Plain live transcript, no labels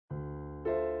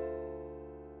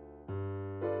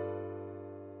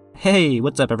Hey,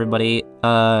 what's up everybody?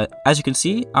 As you can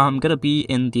see, I'm gonna be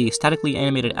in the statically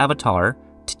animated avatar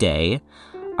today.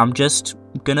 I'm just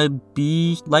gonna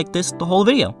be like this the whole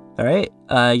video, alright?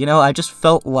 I just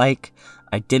felt like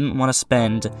I didn't want to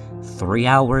spend 3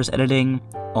 hours editing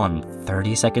on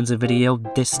 30 seconds of video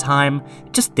this time.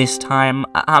 Just this time.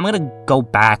 I'm gonna go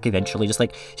back eventually,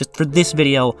 just for this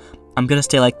video, I'm gonna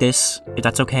stay like this, if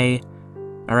that's okay.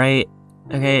 Alright?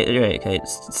 Okay,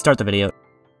 start the video.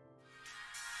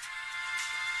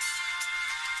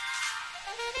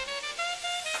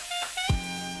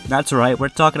 That's right, we're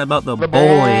talking about The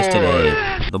Boys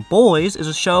today. The Boys is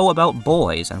a show about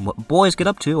boys and what boys get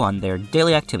up to on their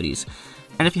daily activities.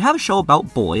 And if you have a show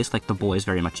about boys, like The Boys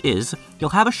very much is,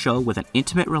 you'll have a show with an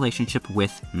intimate relationship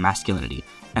with masculinity.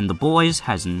 And The Boys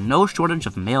has no shortage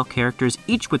of male characters,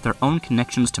 each with their own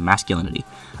connections to masculinity.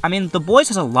 I mean, The Boys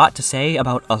has a lot to say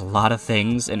about a lot of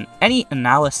things, and any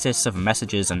analysis of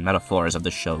messages and metaphors of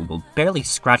the show will barely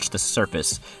scratch the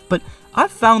surface, but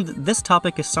I've found that this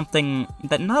topic is something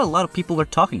that not a lot of people are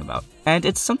talking about. And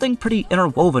it's something pretty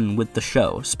interwoven with the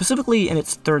show, specifically in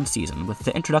its 3rd season, with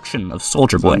the introduction of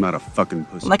Soldier Boy. I'm not a fucking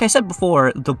pussy. Like I said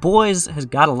before, The Boys has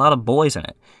got a lot of boys in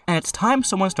it, and it's time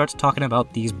someone starts talking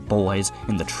about these boys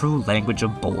in the true language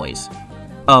of boys.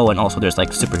 Oh, and also there's like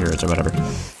superheroes or whatever.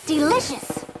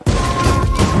 Delicious!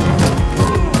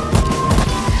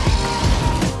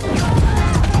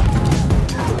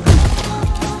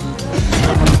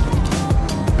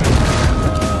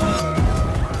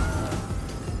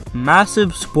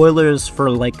 Massive spoilers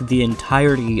for like the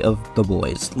entirety of The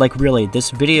Boys. Like really, this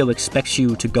video expects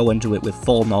you to go into it with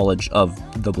full knowledge of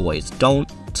The Boys.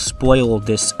 Don't spoil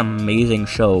this amazing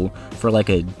show for like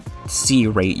a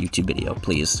C-rate YouTube video,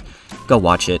 please. Go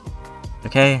watch it.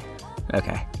 Okay?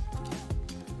 Okay.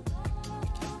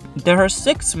 There are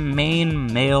 6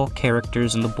 main male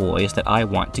characters in The Boys that I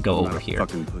want to go over here,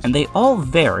 and they all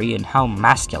vary in how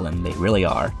masculine they really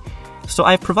are. So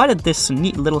I've provided this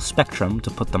neat little spectrum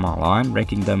to put them all on,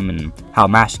 ranking them in how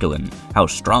masculine, how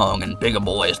strong and big a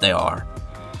boys they are.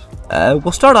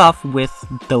 We'll start off with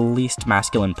the least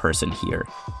masculine person here,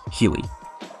 Huey.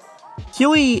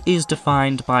 Huey is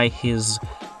defined by his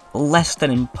less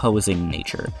than imposing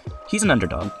nature. He's an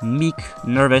underdog, meek,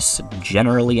 nervous,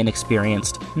 generally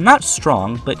inexperienced, not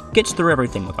strong, but gets through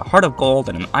everything with a heart of gold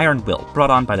and an iron will brought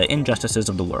on by the injustices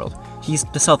of the world. He's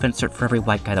the self-insert for every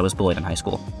white guy that was bullied in high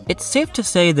school. It's safe to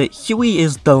say that Huey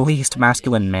is the least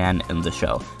masculine man in the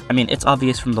show. I mean, it's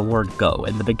obvious from the word go.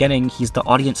 In the beginning, he's the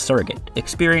audience surrogate,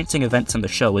 experiencing events in the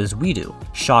show as we do,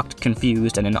 shocked,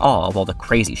 confused, and in awe of all the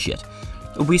crazy shit.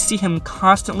 We see him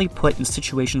constantly put in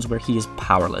situations where he is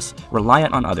powerless,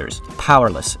 reliant on others,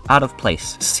 powerless, out of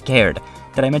place, scared.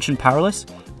 Did I mention powerless?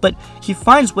 But he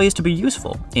finds ways to be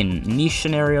useful in niche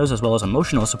scenarios as well as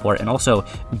emotional support and also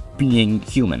being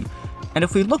human. And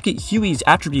if we look at Huey's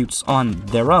attributes on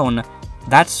their own,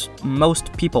 that's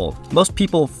most people. Most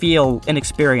people feel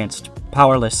inexperienced,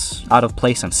 powerless, out of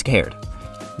place, and scared.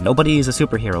 Nobody is a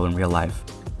superhero in real life.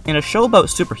 In a show about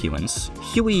superhumans,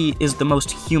 Huey is the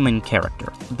most human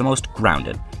character, the most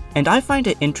grounded. And I find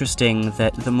it interesting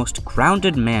that the most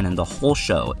grounded man in the whole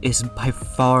show is by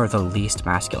far the least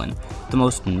masculine. The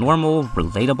most normal,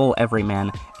 relatable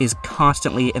everyman is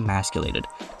constantly emasculated,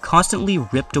 constantly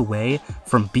ripped away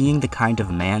from being the kind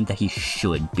of man that he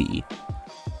should be.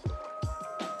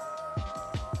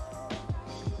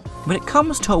 When it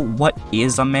comes to what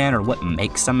is a man or what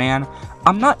makes a man,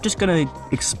 I'm not just gonna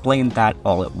explain that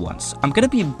all at once. I'm gonna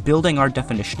be building our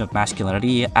definition of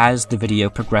masculinity as the video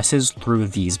progresses through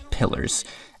these pillars.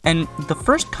 And the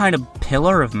first kind of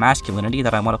pillar of masculinity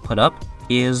that I want to put up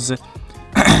is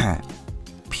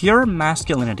pure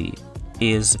masculinity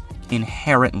is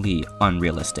inherently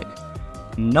unrealistic.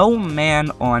 No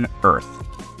man on earth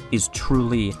is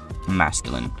truly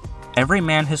masculine. Every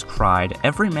man has cried,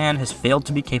 every man has failed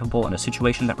to be capable in a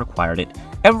situation that required it,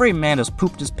 every man has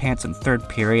pooped his pants in 3rd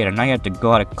period and now you had to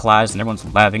go out of class and everyone's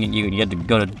laughing at you and you had to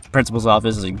go to the principal's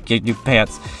office and get new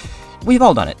pants. We've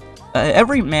all done it.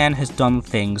 Every man has done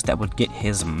things that would get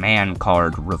his man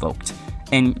card revoked.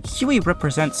 And Huey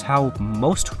represents how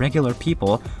most regular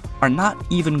people are not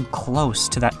even close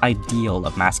to that ideal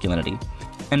of masculinity.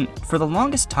 And for the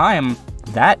longest time,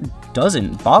 that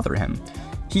doesn't bother him.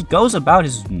 He goes about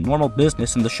his normal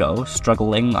business in the show,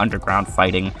 struggling, underground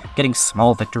fighting, getting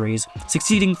small victories,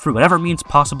 succeeding through whatever means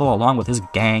possible along with his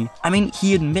gang. I mean,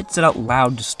 he admits it out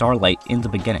loud to Starlight in the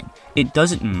beginning. It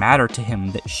doesn't matter to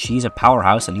him that she's a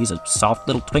powerhouse and he's a soft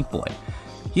little twink boy.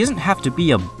 He doesn't have to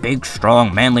be a big,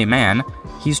 strong, manly man.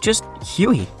 He's just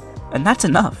Huey, and that's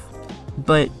enough.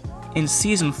 But in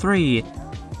Season 3,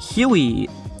 Huey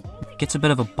gets a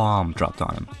bit of a bomb dropped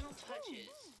on him.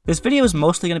 This video is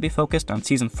mostly going to be focused on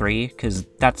Season 3, because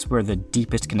that's where the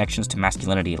deepest connections to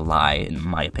masculinity lie, in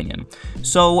my opinion.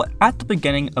 So, at the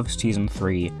beginning of Season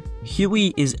 3,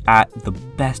 Huey is at the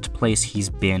best place he's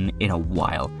been in a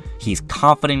while. He's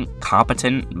confident,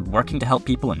 competent, working to help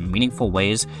people in meaningful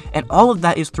ways, and all of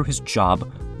that is through his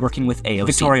job working with AOC.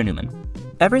 Victoria Newman.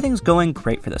 Everything's going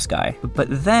great for this guy, but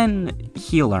then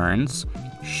he learns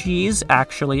she's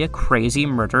actually a crazy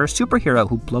murderer superhero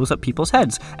who blows up people's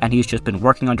heads, and he's just been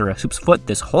working under a soup's foot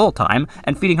this whole time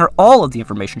and feeding her all of the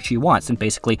information she wants and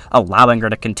basically allowing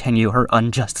her to continue her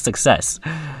unjust success.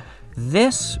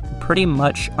 This pretty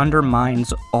much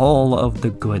undermines all of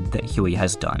the good that Huey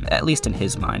has done, at least in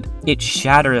his mind. It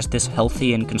shatters this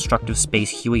healthy and constructive space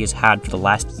Huey has had for the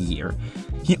last year.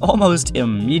 He almost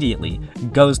immediately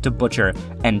goes to Butcher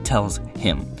and tells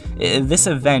him. This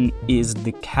event is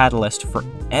the catalyst for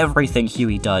everything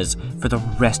Huey does for the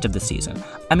rest of the season.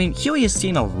 I mean, Huey has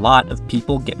seen a lot of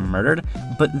people get murdered,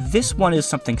 but this one is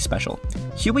something special.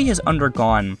 Huey has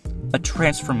undergone a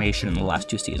transformation in the last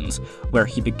 2 seasons, where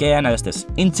he began as this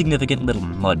insignificant little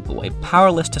mud boy,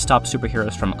 powerless to stop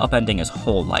superheroes from upending his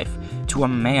whole life, to a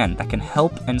man that can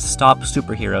help and stop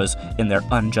superheroes in their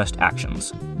unjust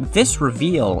actions. This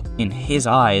reveal, in his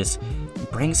eyes,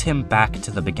 brings him back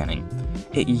to the beginning.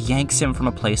 It yanks him from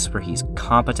a place where he's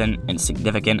competent and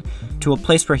significant to a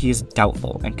place where he is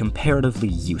doubtful and comparatively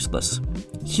useless.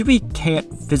 Huey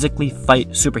can't physically fight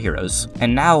superheroes,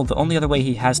 and now the only other way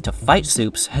he has to fight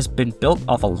supes has been built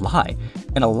off a lie,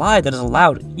 and a lie that has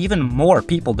allowed even more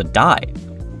people to die.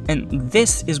 And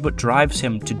this is what drives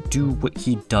him to do what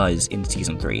he does in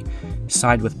Season 3.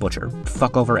 Side with Butcher,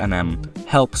 fuck over MM,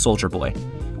 help Soldier Boy.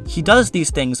 He does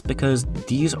these things because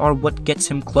these are what gets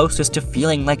him closest to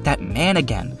feeling like that man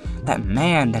again. That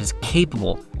man that is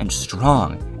capable and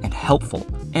strong and helpful.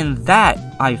 And that,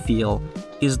 I feel,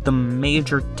 is the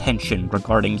major tension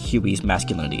regarding Huey's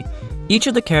masculinity. Each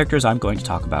of the characters I'm going to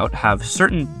talk about have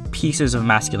certain pieces of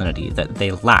masculinity that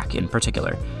they lack in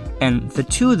particular. And the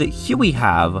two that Huey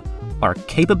have are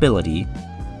capability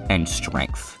and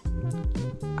strength.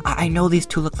 I know these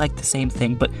two look like the same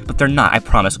thing, but they're not, I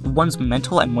promise. One's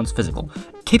mental and one's physical.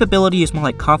 Capability is more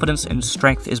like confidence, and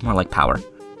strength is more like power.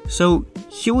 So,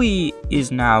 Huey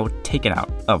is now taken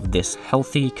out of this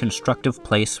healthy, constructive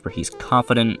place where he's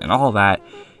confident and all that,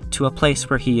 to a place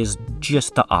where he is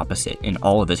just the opposite in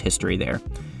all of his history there.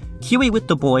 Huey with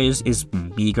the boys is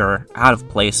meager, out of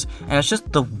place, and is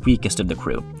just the weakest of the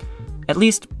crew. At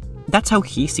least, that's how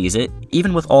he sees it,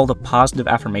 even with all the positive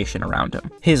affirmation around him.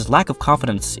 His lack of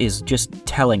confidence is just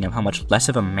telling him how much less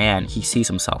of a man he sees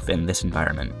himself in this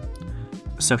environment.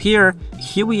 So here,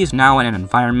 Huey is now in an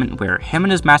environment where him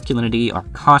and his masculinity are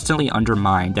constantly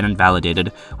undermined and invalidated,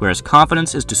 where his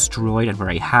confidence is destroyed and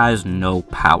where he has no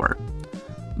power.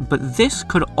 But this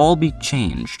could all be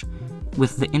changed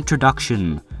with the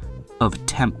introduction of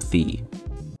Temp V.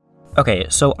 Okay,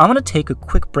 so I'm gonna take a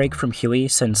quick break from Huey,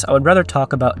 since I would rather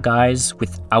talk about guys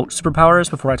without superpowers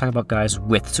before I talk about guys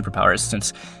with superpowers,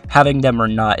 since having them or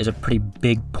not is a pretty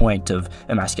big point of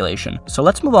emasculation. So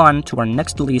let's move on to our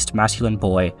next least masculine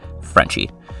boy, Frenchie.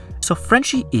 So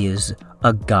Frenchie is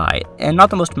a guy, and not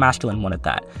the most masculine one at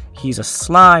that. He's a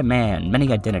sly man,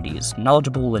 many identities,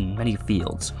 knowledgeable in many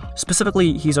fields.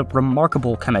 Specifically, he's a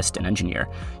remarkable chemist and engineer.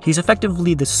 He's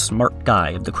effectively the smart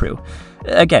guy of the crew.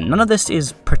 Again, none of this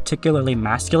is particularly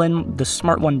masculine. The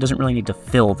smart one doesn't really need to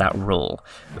fill that role.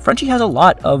 Frenchie has a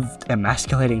lot of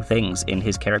emasculating things in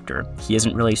his character. He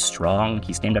isn't really strong,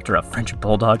 he's named after a French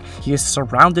bulldog, he is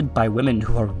surrounded by women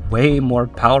who are way more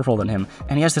powerful than him,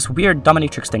 and he has this weird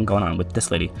dominatrix thing going on with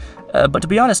this lady. But to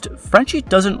be honest, Frenchie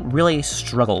doesn't really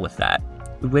struggle with that.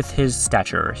 With his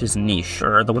stature, his niche,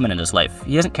 or the women in his life.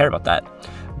 He doesn't care about that.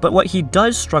 But what he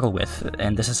does struggle with,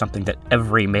 and this is something that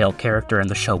every male character in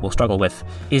the show will struggle with,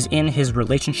 is in his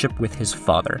relationship with his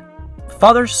father.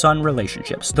 Father-son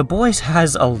relationships. The Boys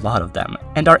has a lot of them,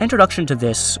 and our introduction to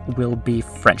this will be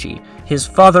Frenchie. His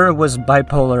father was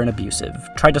bipolar and abusive,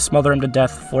 tried to smother him to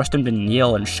death, forced him to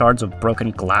kneel in shards of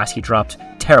broken glass he dropped.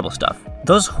 Terrible stuff.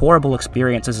 Those horrible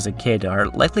experiences as a kid are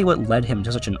likely what led him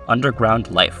to such an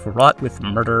underground life, wrought with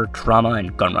murder, trauma,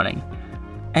 and gun running.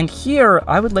 And here,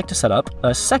 I would like to set up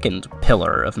a second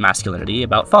pillar of masculinity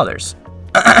about fathers.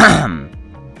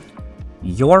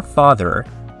 Your father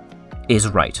is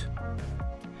right.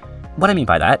 What I mean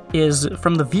by that is,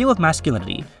 from the view of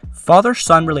masculinity,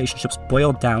 father-son relationships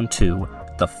boil down to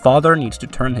the father needs to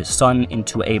turn his son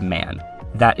into a man.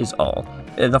 That is all.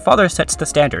 The father sets the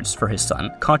standards for his son,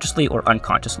 consciously or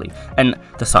unconsciously, and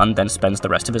the son then spends the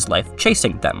rest of his life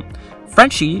chasing them.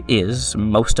 Frenchie is,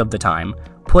 most of the time,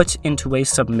 put into a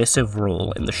submissive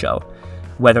role in the show.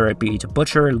 Whether it be to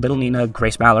Butcher, Little Nina,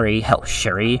 Grace Mallory, hell,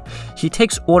 Sherry, he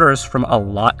takes orders from a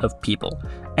lot of people.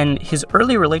 And his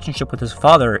early relationship with his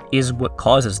father is what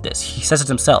causes this. He says it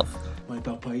himself. My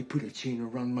papa, he put a chain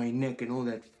around my neck and all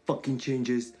that fucking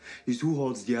changes is who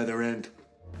holds the other end.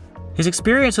 His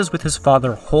experiences with his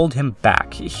father hold him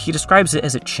back. He describes it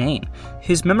as a chain.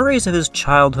 His memories of his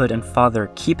childhood and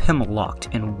father keep him locked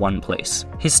in one place.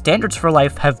 His standards for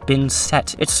life have been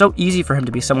set. It's so easy for him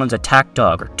to be someone's attack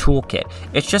dog or toolkit.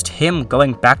 It's just him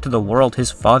going back to the world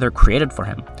his father created for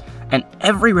him. And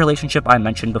every relationship I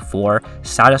mentioned before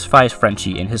satisfies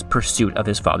Frenchie in his pursuit of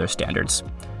his father's standards.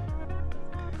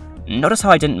 Notice how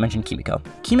I didn't mention Kimiko.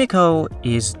 Kimiko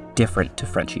is different to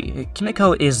Frenchie.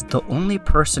 Kimiko is the only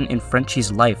person in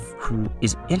Frenchie's life who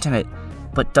is intimate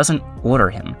but doesn't order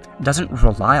him, doesn't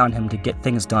rely on him to get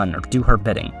things done or do her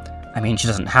bidding. I mean, she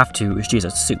doesn't have to, she's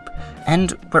a soup.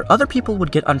 And where other people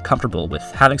would get uncomfortable with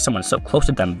having someone so close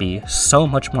to them be so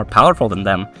much more powerful than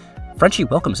them, Frenchie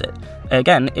welcomes it.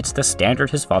 Again, it's the standard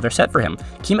his father set for him.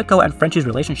 Kimiko and Frenchie's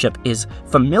relationship is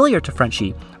familiar to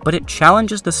Frenchie, but it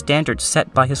challenges the standards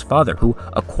set by his father, who,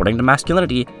 according to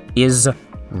masculinity, is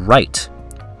right.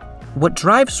 What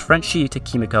drives Frenchie to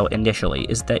Kimiko initially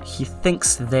is that he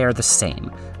thinks they're the same.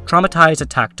 Traumatized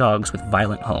attack dogs with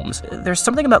violent homes. There's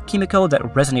something about Kimiko that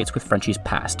resonates with Frenchie's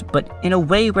past, but in a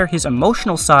way where his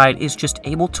emotional side is just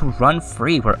able to run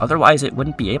free where otherwise it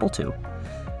wouldn't be able to.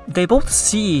 They both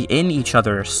see in each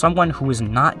other someone who is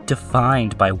not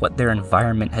defined by what their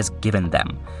environment has given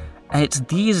them. And it's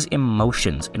these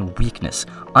emotions and weakness,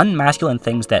 unmasculine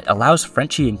things that allows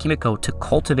Frenchie and Kimiko to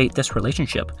cultivate this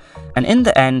relationship. And in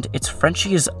the end, it's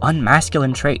Frenchie's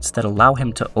unmasculine traits that allow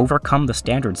him to overcome the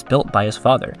standards built by his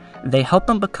father. They help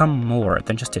him become more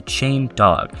than just a chained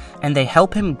dog, and they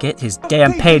help him get his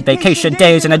damn paid vacation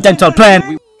days and a dental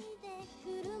plan!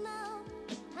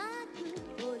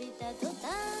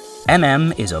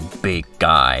 MM is a big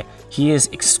guy. He is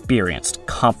experienced,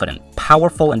 confident,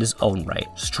 powerful in his own right,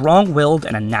 strong-willed,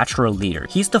 and a natural leader.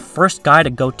 He's the first guy to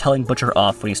go telling Butcher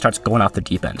off when he starts going off the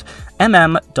deep end.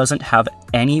 MM doesn't have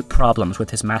any problems with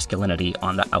his masculinity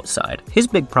on the outside. His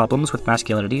big problems with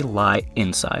masculinity lie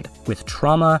inside, with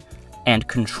trauma and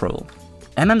control.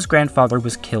 MM's grandfather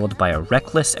was killed by a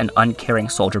reckless and uncaring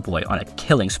soldier boy on a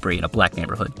killing spree in a black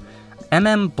neighborhood.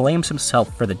 MM blames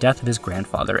himself for the death of his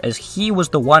grandfather, as he was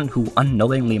the one who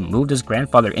unknowingly moved his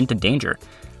grandfather into danger.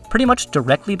 Pretty much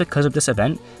directly because of this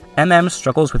event, MM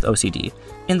struggles with OCD.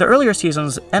 In the earlier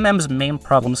seasons, MM's main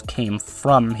problems came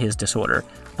from his disorder,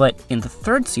 but in the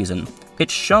third season,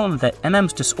 it's shown that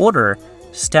MM's disorder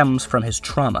stems from his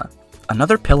trauma.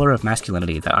 Another pillar of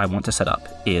masculinity that I want to set up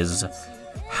is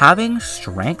having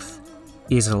strength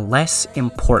is less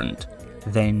important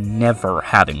than never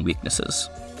having weaknesses.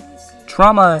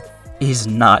 Trauma is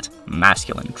not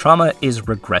masculine. Trauma is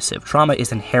regressive. Trauma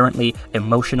is inherently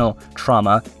emotional.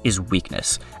 Trauma is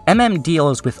weakness. MM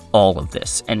deals with all of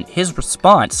this, and his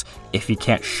response, if he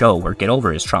can't show or get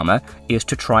over his trauma, is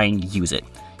to try and use it.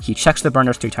 He checks the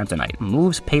burners 3 times a night,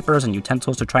 moves papers and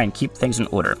utensils to try and keep things in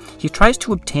order. He tries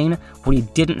to obtain what he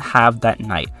didn't have that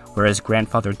night, where his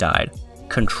grandfather died: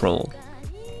 control.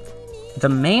 The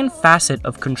main facet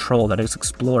of control that is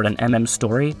explored in MM's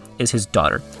story is his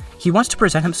daughter. He wants to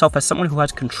present himself as someone who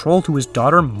has control to his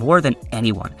daughter more than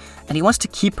anyone, and he wants to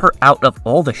keep her out of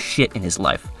all the shit in his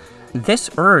life.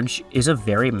 This urge is a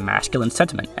very masculine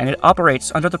sentiment, and it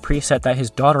operates under the preset that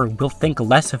his daughter will think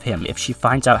less of him if she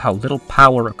finds out how little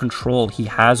power or control he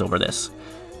has over this.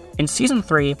 In Season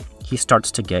 3, he starts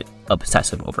to get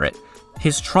obsessive over it.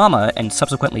 His trauma, and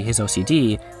subsequently his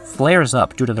OCD, flares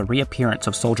up due to the reappearance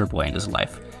of Soldier Boy in his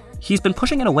life. He's been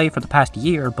pushing it away for the past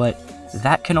year, but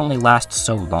that can only last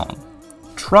so long.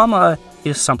 Trauma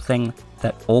is something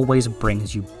that always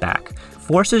brings you back,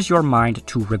 forces your mind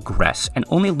to regress and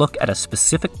only look at a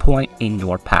specific point in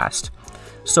your past.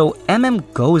 So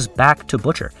MM goes back to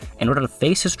Butcher in order to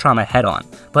face his trauma head on,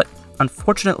 but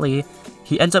unfortunately,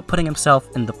 he ends up putting himself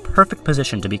in the perfect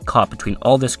position to be caught between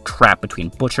all this crap between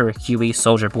Butcher, Huey,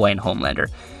 Soldier Boy, and Homelander.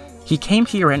 He came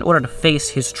here in order to face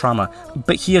his trauma,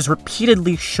 but he is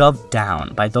repeatedly shoved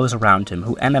down by those around him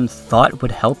who MM thought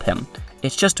would help him.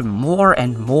 It's just more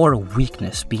and more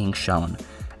weakness being shown.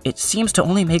 It seems to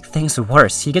only make things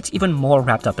worse. He gets even more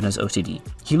wrapped up in his OCD.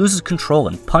 He loses control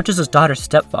and punches his daughter's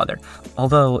stepfather,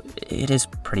 although it is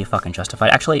pretty fucking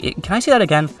justified. Actually, can I see that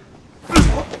again?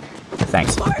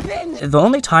 Thanks. The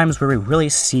only times where we really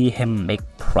see him make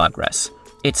progress,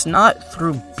 it's not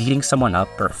through beating someone up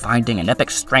or finding an epic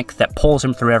strength that pulls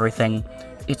him through everything.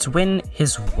 It's when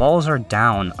his walls are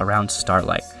down around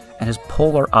Starlight and his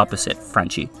polar opposite,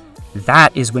 Frenchie.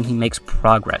 That is when he makes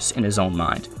progress in his own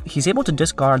mind. He's able to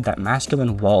discard that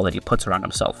masculine wall that he puts around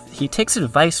himself. He takes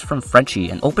advice from Frenchie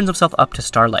and opens himself up to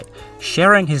Starlight.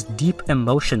 Sharing his deep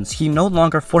emotions, he no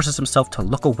longer forces himself to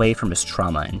look away from his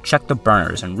trauma and check the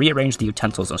burners and rearrange the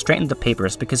utensils and straighten the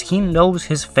papers because he knows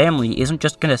his family isn't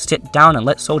just gonna sit down and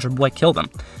let Soldier Boy kill them.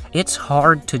 It's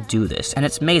hard to do this, and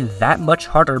it's made that much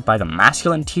harder by the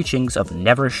masculine teachings of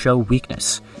never show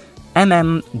weakness.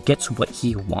 gets what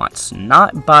he wants,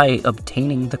 not by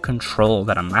obtaining the control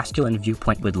that a masculine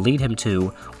viewpoint would lead him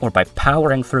to, or by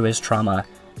powering through his trauma.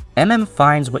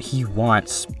 finds what he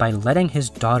wants by letting his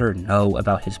daughter know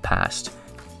about his past,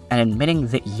 and admitting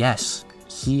that yes,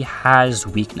 he has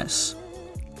weakness.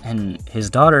 And his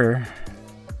daughter...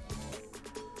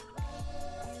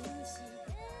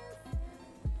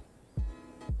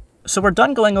 So we're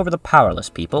done going over the powerless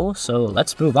people, so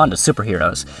let's move on to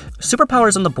superheroes.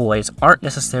 Superpowers in The Boys aren't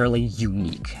necessarily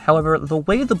unique. However, the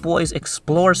way The Boys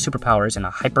explore superpowers in a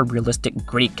hyper-realistic,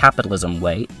 gritty capitalism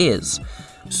way is.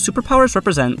 Superpowers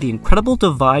represent the incredible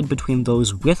divide between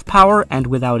those with power and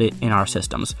without it in our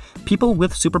systems. People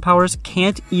with superpowers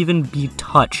can't even be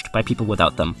touched by people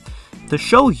without them. The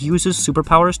show uses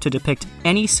superpowers to depict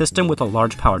any system with a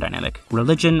large power dynamic.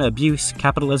 Religion, abuse,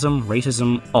 capitalism,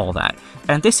 racism, all that.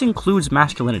 And this includes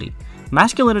masculinity.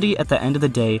 Masculinity, at the end of the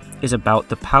day, is about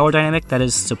the power dynamic that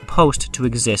is supposed to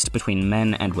exist between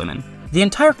men and women. The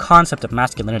entire concept of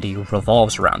masculinity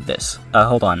revolves around this.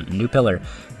 Hold on, new pillar.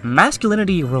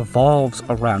 Masculinity revolves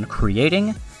around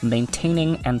creating,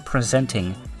 maintaining, and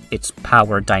presenting its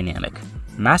power dynamic.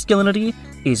 Masculinity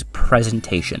is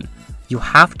presentation. You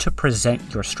have to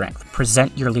present your strength,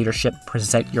 present your leadership,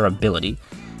 present your ability.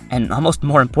 And almost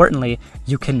more importantly,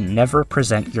 you can never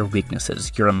present your weaknesses,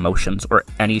 your emotions, or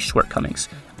any shortcomings.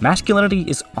 Masculinity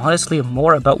is honestly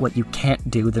more about what you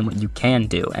can't do than what you can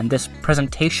do, and this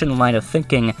presentation line of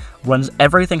thinking runs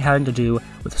everything having to do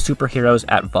with superheroes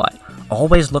at VOD.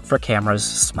 Always look for cameras,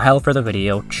 smile for the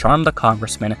video, charm the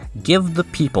congressman, give the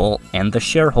people and the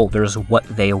shareholders what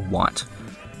they want.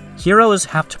 Heroes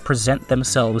have to present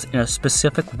themselves in a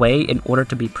specific way in order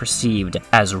to be perceived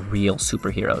as real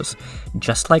superheroes,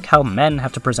 just like how men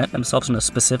have to present themselves in a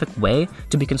specific way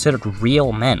to be considered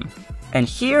real men. And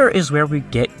here is where we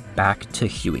get back to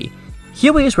Huey.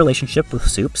 Huey's relationship with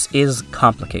Soups is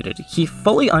complicated. He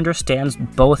fully understands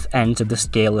both ends of the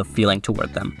scale of feeling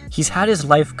toward them. He's had his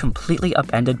life completely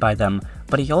upended by them,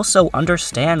 but he also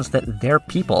understands that they're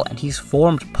people and he's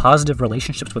formed positive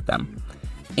relationships with them.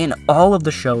 In all of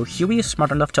the show, Huey is smart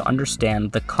enough to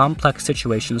understand the complex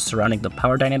situations surrounding the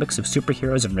power dynamics of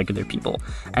superheroes and regular people,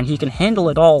 and he can handle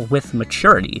it all with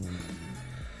maturity.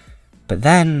 But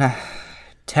then,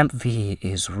 Temp V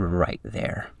is right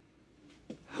there.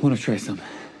 I want to try some.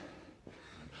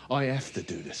 I have to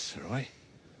do this, all right?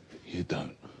 You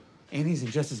don't. Annie's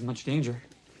in just as much danger.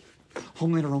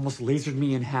 Homelander almost lasered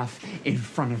me in half in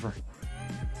front of her.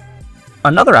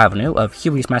 Another avenue of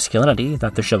Huey's masculinity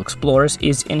that the show explores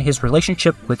is in his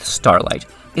relationship with Starlight.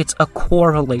 It's a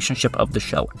core relationship of the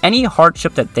show. Any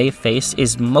hardship that they face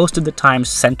is most of the time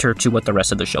center to what the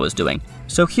rest of the show is doing.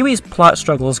 So Huey's plot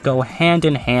struggles go hand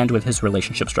in hand with his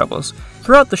relationship struggles.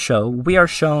 Throughout the show, we are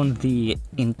shown the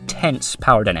intense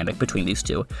power dynamic between these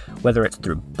two, whether it's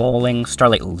through bowling,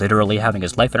 Starlight literally having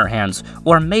his life in her hands,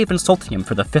 or Maeve insulting him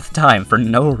for the 5th time for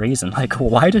no reason. Like,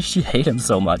 why does she hate him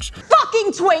so much?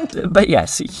 Fucking twink! But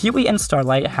yes, Huey and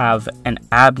Starlight have an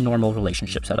abnormal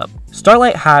relationship set up.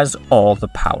 Starlight has all the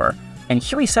power, and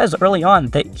Huey says early on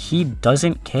that he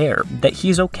doesn't care, that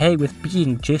he's okay with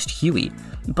being just Huey.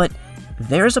 But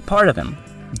there's a part of him,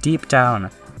 deep down,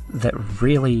 that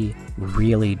really,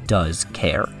 really does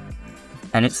care.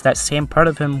 And it's that same part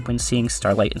of him when seeing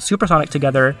Starlight and Supersonic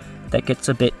together that gets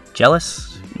a bit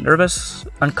jealous, nervous,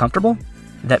 uncomfortable,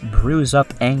 that brews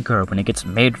up anger when it gets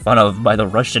made fun of by the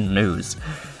Russian news.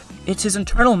 It's his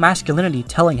internal masculinity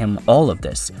telling him all of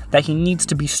this, that he needs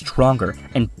to be stronger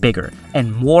and bigger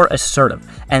and more assertive,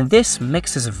 and this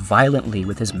mixes violently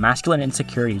with his masculine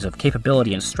insecurities of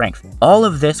capability and strength. All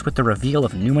of this with the reveal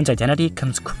of Newman's identity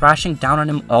comes crashing down on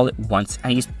him all at once,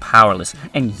 and he's powerless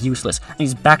and useless, and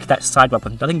he's back to that sidewalk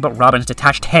with nothing but Robin's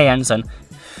detached hands and...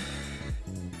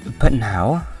 But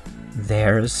now,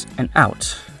 there's an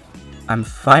out. I'm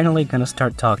finally gonna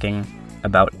start talking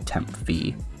about Temp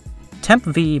V. Temp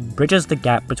V bridges the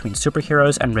gap between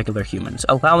superheroes and regular humans,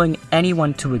 allowing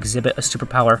anyone to exhibit a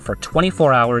superpower for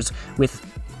 24 hours with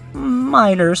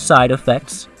minor side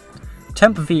effects.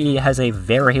 Temp V has a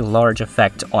very large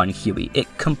effect on Huey. It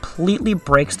completely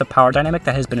breaks the power dynamic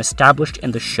that has been established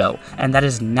in the show, and that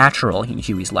is natural in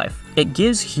Huey's life. It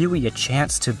gives Huey a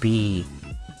chance to be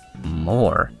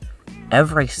more.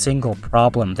 every single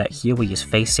problem that Huey is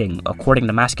facing, according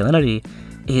to masculinity,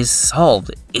 is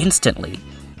solved instantly.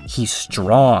 He's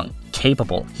strong,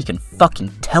 capable, he can fucking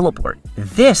teleport.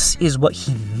 This is what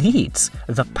he needs.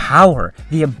 The power,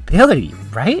 the ability,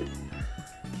 right?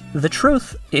 The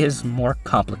truth is more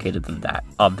complicated than that,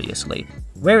 obviously.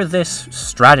 Where this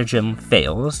stratagem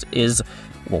fails is,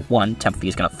 well, 1, Temp V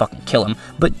is gonna fucking kill him,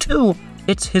 but 2,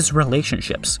 it's his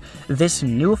relationships. This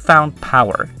newfound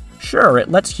power. Sure, it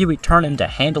lets Huey turn into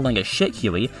handling a shit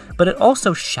Huey, but it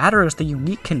also shatters the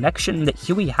unique connection that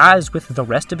Huey has with the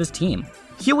rest of his team.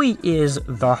 Huey is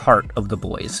the heart of the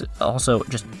boys. Also,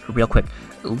 just real quick,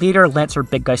 leader, Lancer,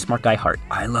 big guy, smart guy, heart.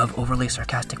 I love overly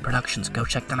sarcastic productions, go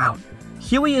check them out.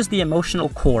 Huey is the emotional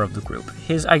core of the group.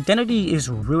 His identity is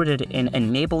rooted in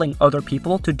enabling other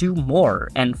people to do more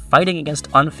and fighting against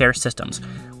unfair systems.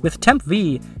 With Temp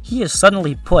V, he is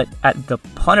suddenly put at the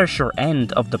Punisher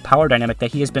end of the power dynamic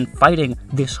that he has been fighting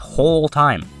this whole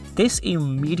time. This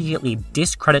immediately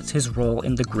discredits his role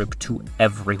in the group to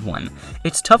everyone.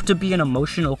 It's tough to be an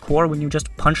emotional core when you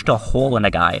just punched a hole in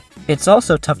a guy. It's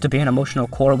also tough to be an emotional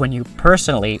core when you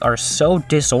personally are so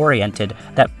disoriented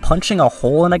that punching a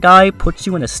hole in a guy puts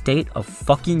you in a state of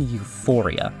fucking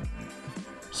euphoria.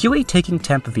 Huey taking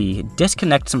Temp V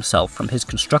disconnects himself from his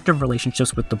constructive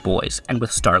relationships with the boys and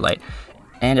with Starlight,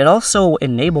 and it also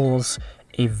enables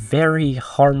a very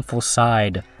harmful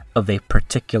side of a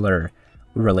particular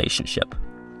relationship.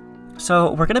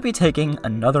 So we're going to be taking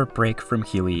another break from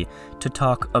Huey to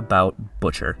talk about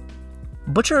Butcher.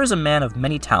 Butcher is a man of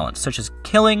many talents, such as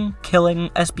killing,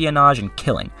 espionage, and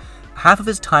killing. Half of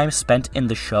his time spent in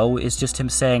the show is just him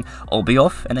saying, "I'll be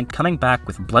off," and then coming back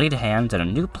with bloodied hands and a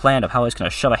new plan of how he's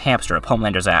going to shove a hamster up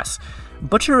Homelander's ass.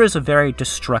 Butcher is a very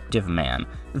destructive man.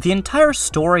 The entire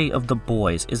story of the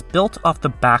boys is built off the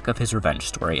back of his revenge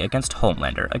story against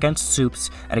Homelander, against Supes,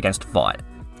 and against Vought.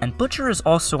 And Butcher is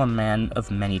also a man of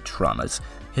many traumas.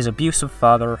 His abusive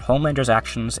father, Homelander's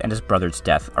actions, and his brother's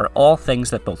death are all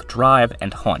things that both drive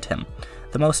and haunt him.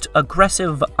 The most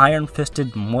aggressive,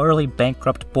 iron-fisted, morally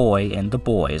bankrupt boy in The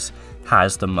Boys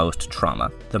has the most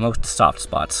trauma, the most soft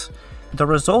spots. The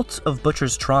results of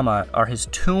Butcher's trauma are his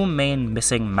 2 main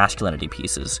missing masculinity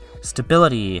pieces,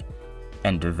 stability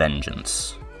and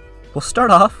vengeance. We'll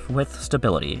start off with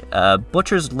stability.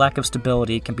 Butcher's lack of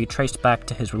stability can be traced back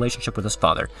to his relationship with his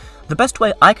father. The best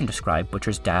way I can describe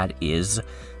Butcher's dad is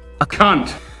a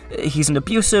cunt. He's an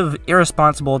abusive,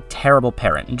 irresponsible, terrible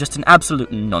parent, and just an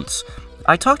absolute nonce.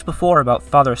 I talked before about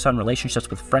father-son relationships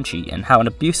with Frenchie and how an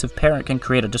abusive parent can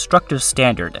create a destructive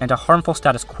standard and a harmful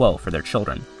status quo for their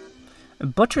children.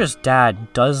 Butcher's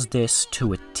dad does this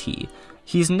to a T.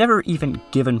 He's never even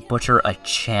given Butcher a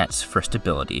chance for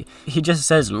stability. He just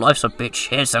says, "Life's a bitch,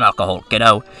 here's some alcohol,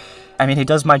 kiddo." I mean, he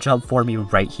does my job for me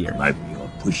right here. Maybe I'll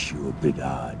push you a bit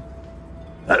hard.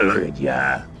 Look at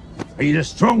ya. Are you the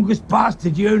strongest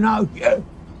bastard you know? You?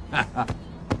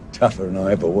 Tougher than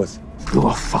I ever was. You're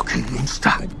a fucking monster.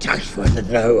 I just want to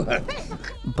know.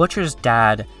 Butcher's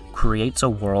dad creates a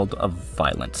world of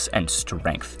violence and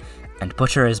strength, and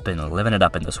Butcher has been living it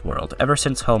up in this world ever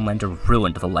since Homelander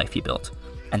ruined the life he built.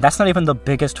 And that's not even the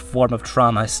biggest form of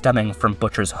trauma stemming from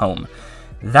Butcher's home.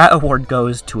 That award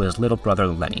goes to his little brother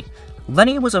Lenny.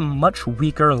 Lenny was a much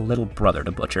weaker little brother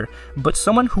to Butcher, but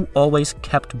someone who always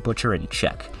kept Butcher in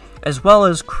check, as well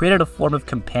as created a form of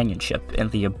companionship in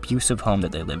the abusive home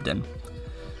that they lived in.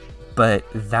 But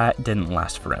that didn't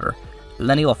last forever.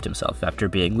 Lenny offed himself after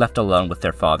being left alone with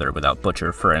their father without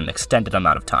Butcher for an extended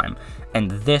amount of time,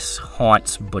 and this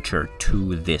haunts Butcher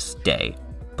to this day.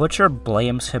 Butcher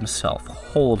blames himself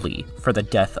wholly for the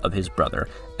death of his brother,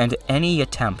 and any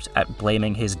attempt at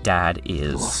blaming his dad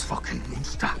is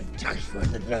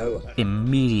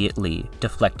immediately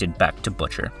deflected back to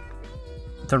Butcher.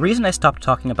 The reason I stopped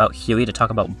talking about Huey to talk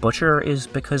about Butcher is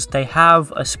because they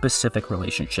have a specific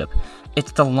relationship.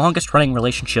 It's the longest running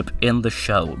relationship in the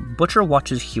show. Butcher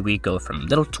watches Huey go from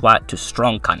little twat to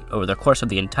strong cunt over the course of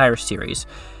the entire series.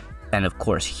 And of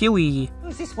course, Huey...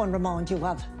 Who's this one remind you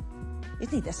of?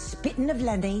 Isn't he the spitting of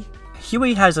Lenny?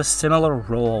 Huey has a similar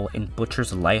role in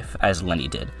Butcher's life as Lenny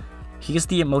did. He's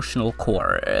the emotional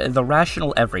core, the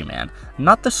rational everyman.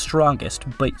 Not the strongest,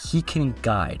 but he can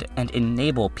guide and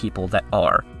enable people that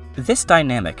are. This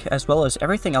dynamic, as well as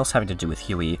everything else having to do with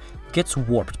Huey, gets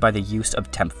warped by the use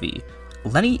of Temp V.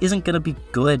 Lenny isn't going to be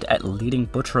good at leading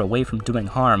Butcher away from doing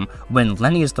harm when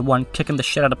Lenny is the one kicking the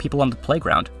shit out of people on the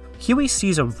playground. Huey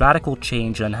sees a radical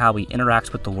change in how he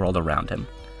interacts with the world around him.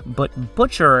 But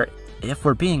Butcher, if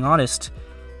we're being honest,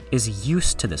 is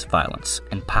used to this violence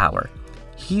and power.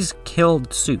 He's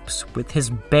killed Supes with his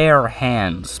bare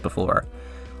hands before.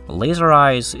 Laser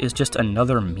Eyes is just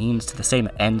another means to the same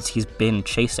ends he's been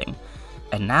chasing.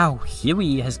 And now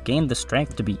Huey has gained the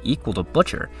strength to be equal to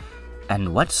Butcher.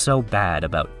 And what's so bad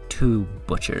about two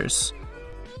Butchers?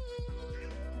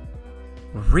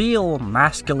 Real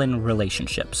masculine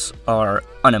relationships are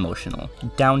unemotional,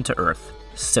 down-to-earth,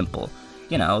 simple.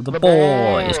 You know, the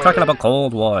boys, cracking up a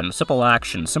cold one, simple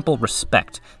action, simple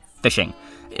respect, fishing.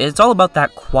 It's all about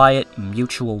that quiet,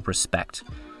 mutual respect.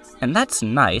 And that's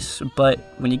nice, but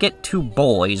when you get two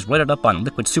boys roided up on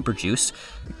liquid super juice,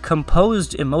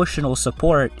 composed emotional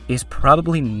support is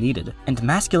probably needed. And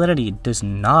masculinity does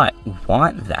not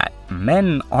want that.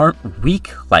 Men aren't weak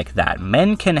like that.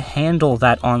 Men can handle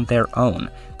that on their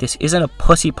own. This isn't a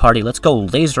pussy party, let's go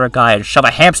laser a guy and shove a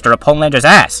hamster up Homelander's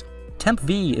ass! Temp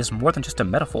V is more than just a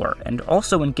metaphor, and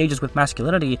also engages with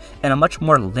masculinity in a much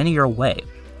more linear way.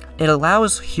 It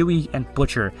allows Huey and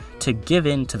Butcher to give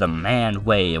in to the man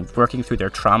way of working through their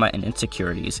trauma and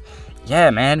insecurities. Yeah,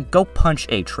 man, go punch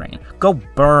A-Train. Go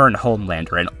burn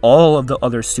Homelander and all of the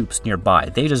other soups nearby.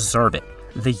 They deserve it.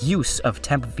 The use of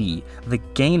Temp V, the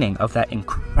gaining of that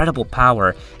incredible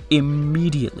power,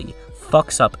 immediately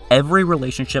fucks up every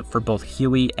relationship for both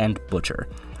Huey and Butcher.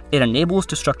 It enables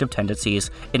destructive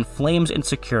tendencies, inflames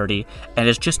insecurity, and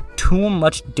is just too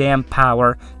much damn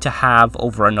power to have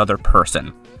over another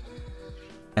person.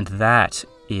 And that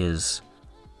is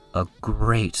a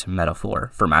great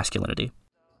metaphor for masculinity.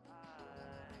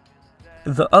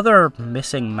 The other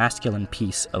missing masculine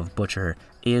piece of Butcher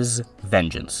is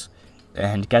vengeance.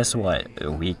 And guess what?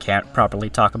 We can't properly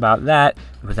talk about that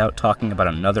without talking about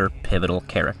another pivotal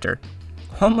character.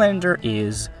 Homelander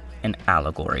is an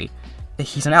allegory.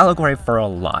 He's an allegory for a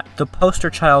lot. The poster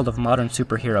child of modern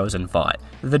superheroes and VOD.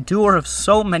 The doer of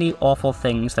so many awful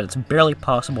things that it's barely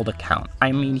possible to count.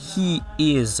 I mean, he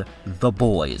is the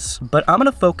boys. But I'm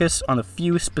gonna focus on a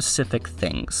few specific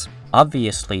things.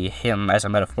 Obviously, him as a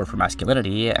metaphor for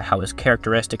masculinity, how his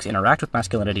characteristics interact with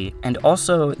masculinity, and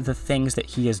also the things that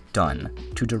he has done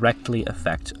to directly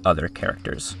affect other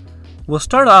characters. We'll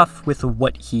start off with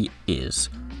what he is.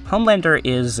 Homelander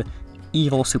is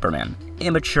evil Superman,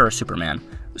 immature Superman,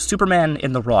 Superman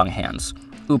in the wrong hands,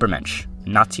 Ubermensch,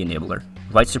 Nazi enabler,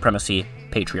 white supremacy,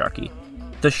 patriarchy.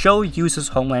 The show uses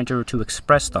Homelander to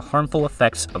express the harmful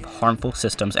effects of harmful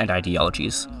systems and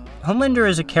ideologies. Homelander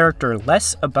is a character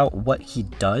less about what he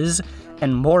does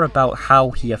and more about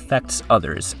how he affects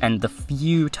others and the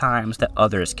few times that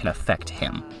others can affect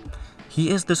him. He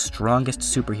is the strongest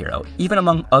superhero, even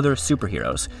among other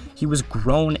superheroes. He was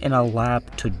grown in a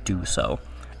lab to do so.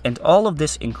 And all of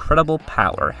this incredible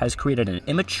power has created an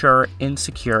immature,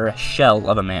 insecure shell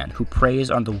of a man who preys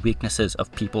on the weaknesses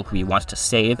of people who he wants to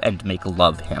save and make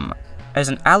love him. As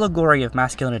an allegory of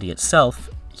masculinity itself,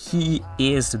 he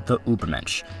is the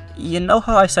Ubermensch. You know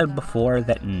how I said before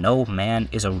that no man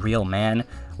is a real man?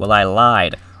 Well, I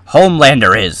lied.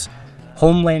 Homelander is!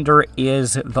 Homelander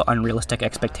is the unrealistic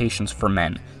expectations for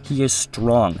men. He is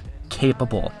strong,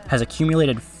 capable, has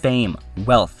accumulated fame,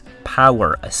 wealth,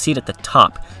 power, a seat at the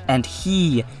top, and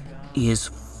he is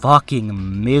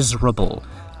fucking miserable.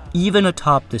 Even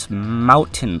atop this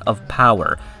mountain of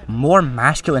power, more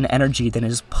masculine energy than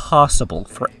is possible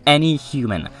for any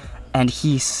human, and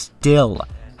he still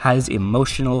has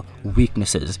emotional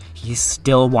weaknesses. He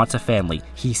still wants a family.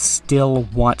 He still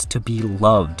wants to be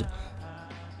loved.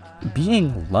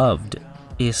 Being loved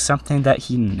is something that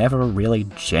he never really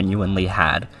genuinely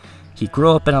had. He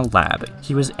grew up in a lab.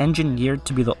 He was engineered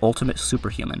to be the ultimate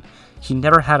superhuman. He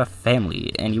never had a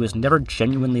family, and he was never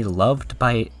genuinely loved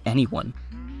by anyone.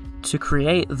 To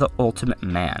create the ultimate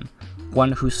man,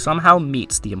 one who somehow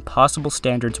meets the impossible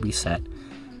standards we set,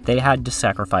 they had to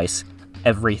sacrifice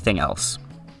everything else.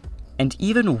 And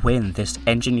even when this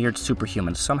engineered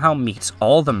superhuman somehow meets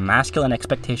all the masculine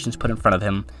expectations put in front of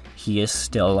him, he is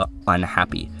still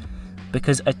unhappy.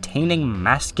 Because attaining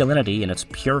masculinity in its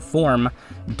pure form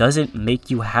doesn't make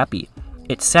you happy.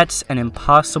 It sets an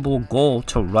impossible goal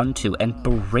to run to and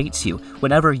berates you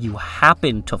whenever you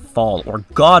happen to fall or,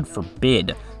 God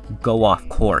forbid, go off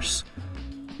course.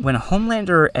 When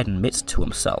Homelander admits to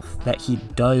himself that he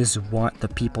does want the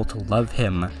people to love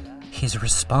him, his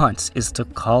response is to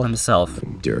call himself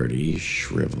dirty,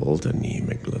 shriveled,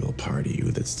 anemic little part of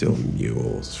you that still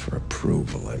mules for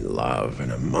approval and love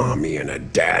and a mommy and a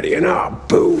daddy and a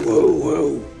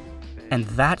boo-hoo-hoo. And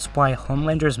that's why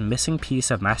Homelander's missing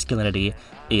piece of masculinity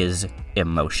is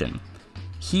emotion.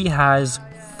 He has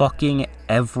fucking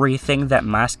everything that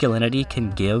masculinity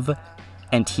can give,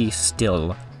 and he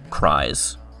still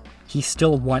cries. He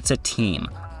still wants a team,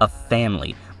 a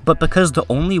family, But because the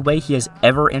only way he has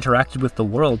ever interacted with the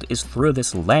world is through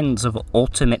this lens of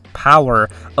ultimate power,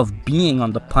 of being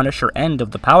on the Punisher end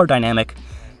of the power dynamic,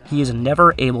 he is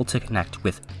never able to connect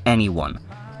with anyone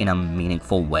in a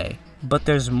meaningful way. But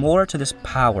there's more to this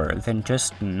power than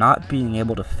just not being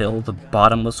able to fill the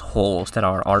bottomless holes that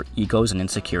are our egos and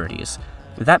insecurities.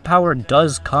 That power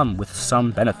does come with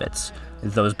some benefits,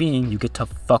 those being you get to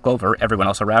fuck over everyone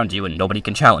else around you and nobody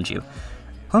can challenge you.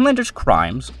 Homelander's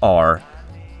crimes are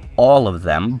all of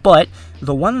them, but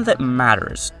the one that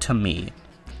matters to me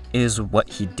is what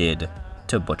he did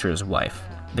to Butcher's wife,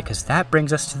 because that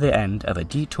brings us to the end of a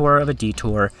detour,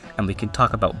 and we can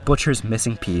talk about Butcher's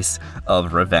missing piece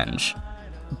of revenge.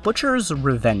 Butcher's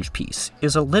revenge piece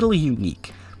is a little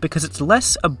unique, because it's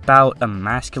less about a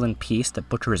masculine piece that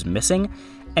Butcher is missing,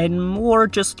 and more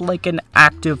just like an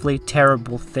actively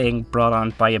terrible thing brought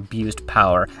on by abused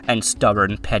power and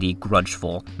stubborn, petty,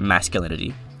 grudgeful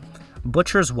masculinity.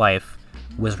 Butcher's wife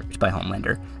was raped by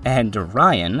Homelander, and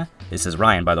Ryan, this is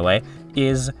Ryan by the way,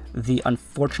 is the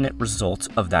unfortunate result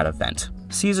of that event.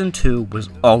 Season 2 was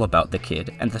all about the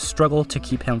kid and the struggle to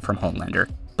keep him from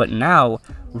Homelander, but now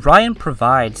Ryan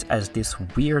provides as this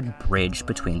weird bridge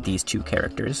between these two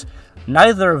characters.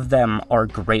 Neither of them are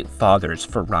great fathers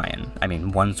for Ryan. I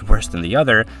mean, one's worse than the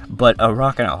other, but a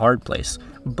rock and a hard place.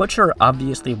 Butcher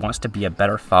obviously wants to be a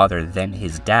better father than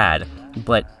his dad,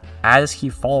 but as he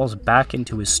falls back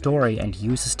into his story and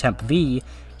uses Temp V,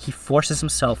 he forces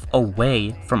himself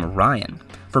away from Ryan,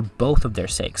 for both of their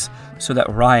sakes, so that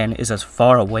Ryan is as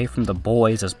far away from the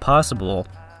boys as possible,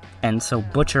 and so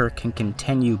Butcher can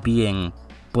continue being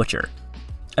Butcher.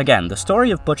 Again, the story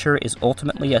of Butcher is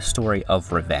ultimately a story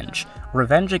of revenge.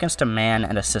 Revenge against a man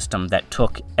and a system that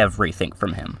took everything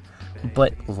from him.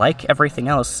 But like everything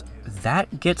else,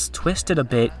 that gets twisted a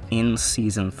bit in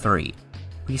Season 3.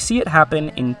 We see it happen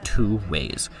in two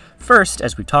ways. First,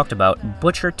 as we talked about,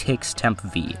 Butcher takes Temp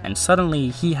V, and suddenly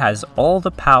he has all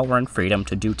the power and freedom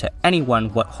to do to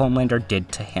anyone what Homelander did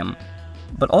to him.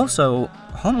 But also,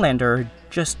 Homelander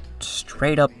just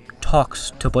straight up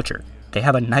talks to Butcher. They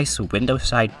have a nice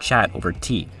window-side chat over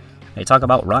tea. They talk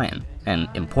about Ryan, and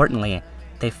importantly,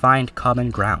 they find common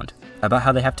ground about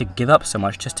how they have to give up so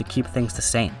much just to keep things the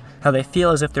same, how they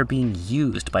feel as if they're being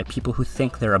used by people who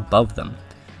think they're above them.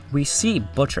 We see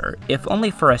Butcher, if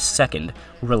only for a second,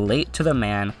 relate to the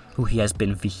man who he has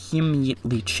been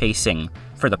vehemently chasing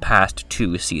for the past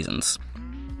 2 seasons.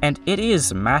 And it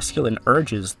is masculine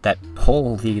urges that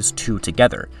pull these two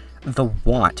together. The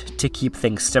want to keep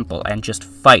things simple and just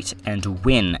fight and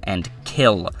win and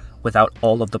kill without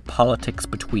all of the politics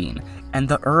between, and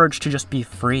the urge to just be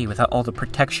free without all the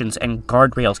protections and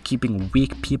guardrails keeping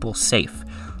weak people safe.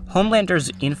 Homelander's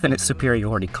infinite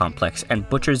superiority complex and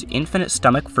Butcher's infinite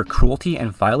stomach for cruelty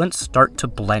and violence start to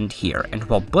blend here, and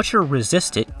while Butcher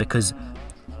resists it because,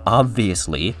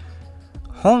 obviously,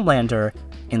 Homelander,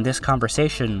 in this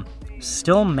conversation,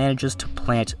 still manages to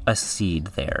plant a seed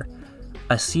there.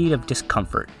 A seed of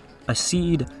discomfort, a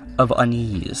seed of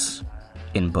unease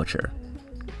in Butcher.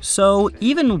 So,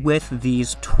 even with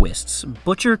these twists,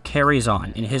 Butcher carries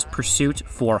on in his pursuit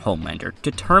for Homelander,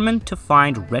 determined to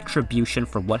find retribution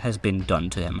for what has been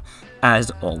done to him, as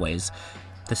always.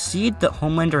 The seed that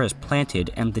Homelander has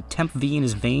planted and the Temp V in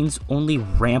his veins only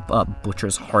ramp up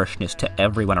Butcher's harshness to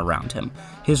everyone around him.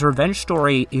 His revenge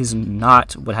story is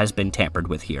not what has been tampered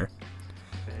with here.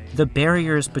 The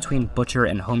barriers between Butcher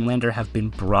and Homelander have been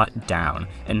brought down,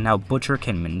 and now Butcher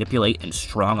can manipulate and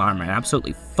strong-arm and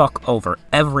absolutely fuck over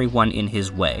everyone in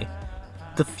his way.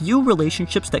 The few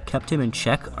relationships that kept him in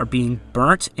check are being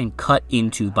burnt and cut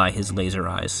into by his laser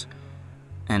eyes.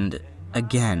 And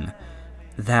again,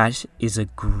 that is a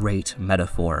great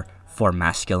metaphor for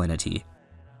masculinity.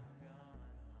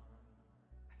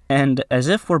 And as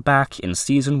if we're back in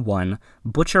Season 1,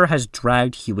 Butcher has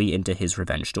dragged Huey into his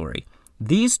revenge story.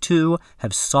 These two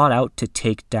have sought out to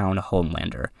take down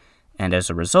Homelander, and as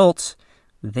a result,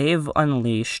 they've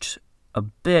unleashed a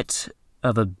bit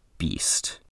of a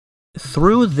beast.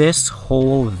 Through this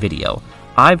whole video,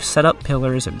 I've set up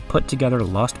pillars and put together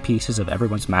lost pieces of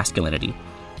everyone's masculinity,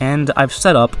 and I've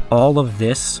set up all of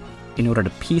this in order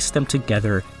to piece them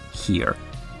together here.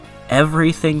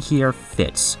 Everything here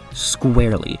fits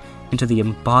squarely into the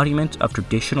embodiment of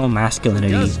traditional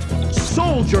masculinity.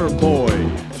 Soldier Boy!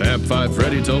 Fab 5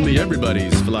 Freddy told me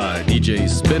everybody's fly. DJ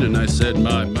spinning, I said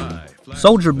my.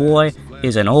 Soldier Boy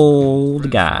is an old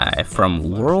guy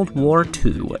from World War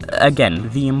II. Again,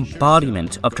 the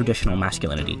embodiment of traditional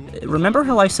masculinity. Remember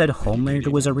how I said Homelander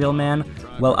was a real man?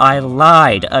 Well, I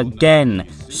lied again.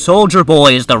 Soldier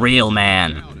Boy is the real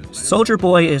man. Soldier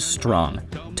Boy is strong,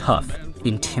 tough,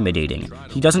 intimidating.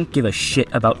 He doesn't give a shit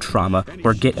about trauma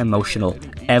or get emotional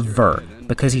ever,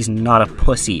 because he's not a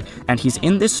pussy, and he's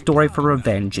in this story for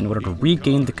revenge in order to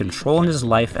regain the control in his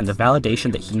life and the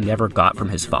validation that he never got from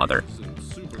his father.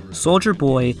 Soldier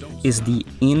Boy is the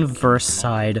inverse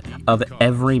side of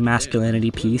every masculinity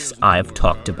piece I've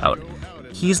talked about.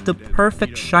 He's the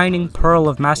perfect shining pearl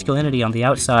of masculinity on the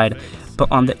outside, but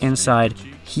on the inside,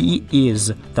 he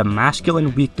is the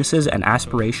masculine weaknesses and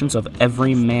aspirations of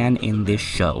every man in this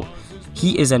show.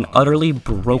 He is an utterly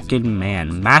broken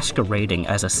man, masquerading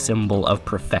as a symbol of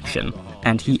perfection,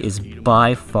 and he is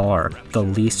by far the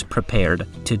least prepared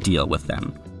to deal with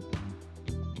them.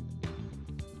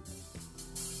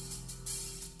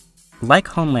 Like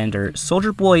Homelander,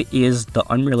 Soldier Boy is the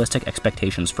unrealistic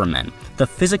expectations for men, the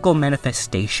physical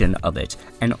manifestation of it,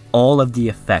 and all of the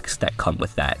effects that come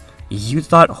with that. You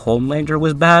thought Homelander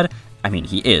was bad? I mean,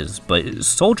 he is, but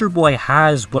Soldier Boy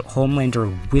has what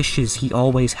Homelander wishes he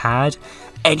always had,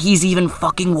 and he's even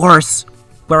fucking worse!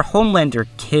 Where Homelander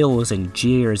kills and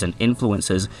jeers and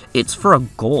influences, it's for a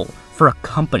goal, for a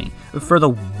company, for the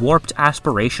warped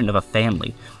aspiration of a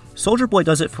family. Soldier Boy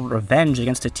does it for revenge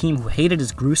against a team who hated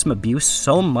his gruesome abuse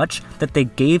so much that they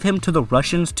gave him to the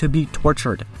Russians to be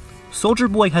tortured. Soldier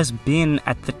Boy has been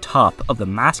at the top of the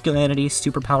masculinity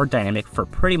superpower dynamic for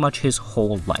pretty much his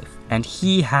whole life, and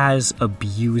he has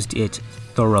abused it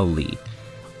thoroughly.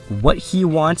 What he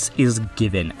wants is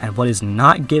given, and what is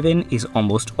not given is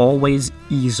almost always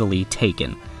easily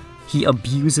taken. He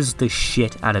abuses the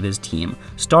shit out of his team,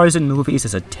 stars in movies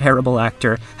as a terrible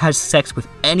actor, has sex with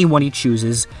anyone he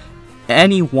chooses,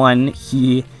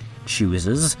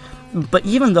 but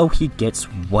even though he gets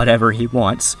whatever he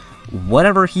wants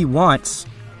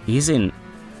isn't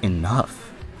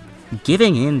enough.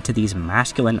 Giving in to these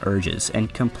masculine urges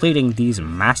and completing these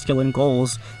masculine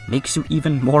goals makes you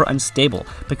even more unstable,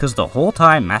 because the whole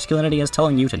time masculinity is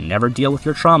telling you to never deal with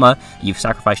your trauma, you've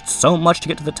sacrificed so much to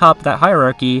get to the top of that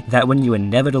hierarchy that when you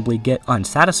inevitably get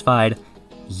unsatisfied,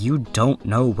 you don't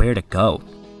know where to go.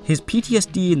 His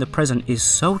PTSD in the present is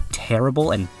so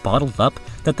terrible and bottled up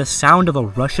that the sound of a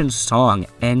Russian song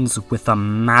ends with a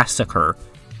massacre.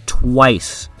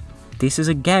 Twice. This is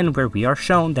again where we are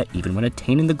shown that even when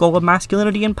attaining the goal of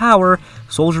masculinity and power,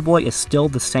 Soldier Boy is still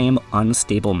the same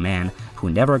unstable man who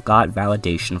never got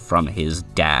validation from his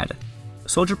dad.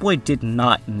 Soldier Boy did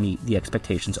not meet the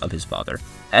expectations of his father.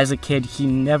 As a kid, he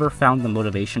never found the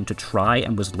motivation to try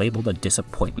and was labeled a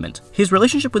disappointment. His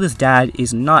relationship with his dad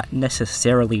is not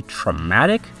necessarily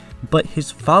traumatic, but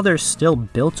his father still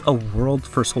built a world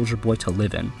for Soldier Boy to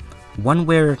live in. One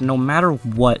where no matter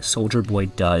what Soldier Boy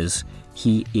does,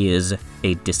 he is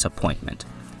a disappointment.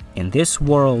 In this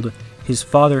world, his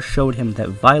father showed him that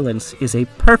violence is a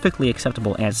perfectly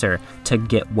acceptable answer to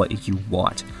get what you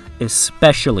want,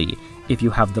 especially if you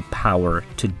have the power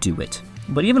to do it.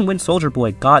 But even when Soldier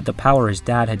Boy got the power his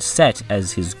dad had set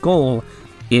as his goal,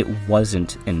 it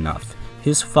wasn't enough.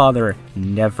 His father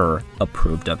never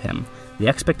approved of him. The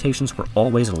expectations were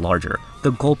always larger,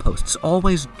 the goalposts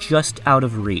always just out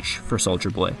of reach for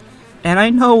Soldier Boy. And I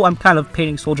know I'm kind of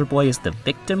painting Soldier Boy as the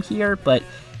victim here, but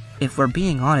if we're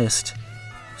being honest,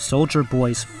 Soldier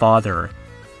Boy's father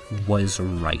was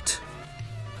right.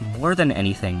 More than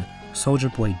anything, Soldier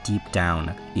Boy deep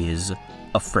down is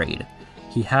afraid.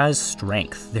 He has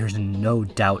strength, there's no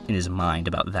doubt in his mind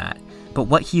about that. But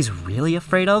what he's really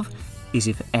afraid of is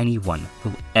if anyone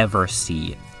will ever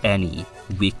see any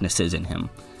weaknesses in him.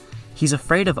 He's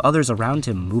afraid of others around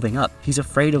him moving up. He's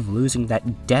afraid of losing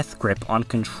that death grip on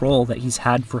control that he's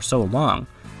had for so long.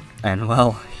 And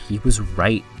well, he was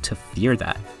right to fear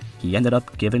that. He ended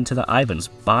up given to the Ivans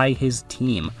by his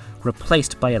team,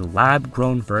 replaced by a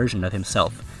lab-grown version of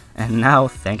himself. And now,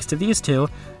 thanks to these two,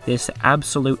 this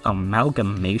absolute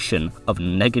amalgamation of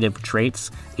negative traits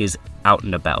is out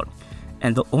and about.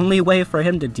 And the only way for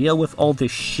him to deal with all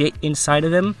this shit inside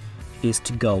of him is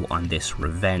to go on this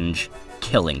revenge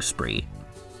killing spree.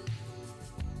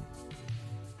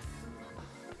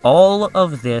 All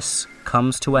of this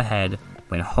comes to a head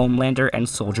when Homelander and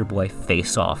Soldier Boy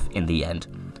face off in the end.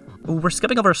 We're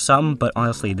skipping over some, but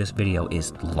honestly this video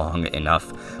is long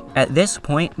enough. At this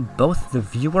point, both the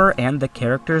viewer and the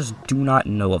characters do not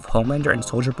know if Homelander and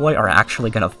Soldier Boy are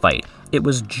actually gonna fight. It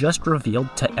was just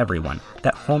revealed to everyone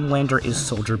that Homelander is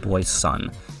Soldier Boy's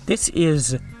son. This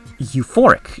is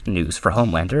euphoric news for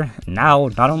Homelander. Now,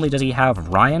 not only does he have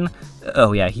Ryan,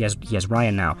 oh yeah, he has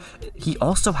Ryan now, he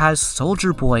also has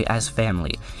Soldier Boy as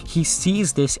family. He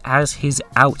sees this as his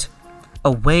out.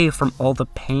 Away from all the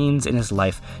pains in his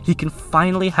life, he can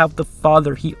finally have the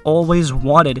father he always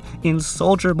wanted in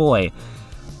Soldier Boy.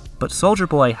 But Soldier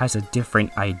Boy has a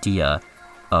different idea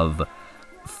of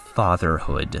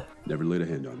fatherhood. Never laid a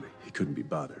hand on me. He couldn't be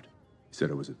bothered. He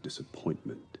said I was a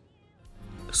disappointment.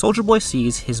 Soldier Boy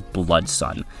sees his blood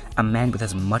son, a man with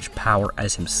as much power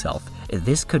as himself.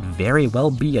 This could very well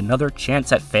be another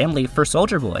chance at family for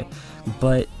Soldier Boy.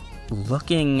 But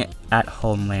looking at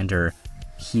Homelander,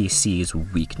 he sees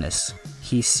weakness.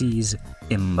 He sees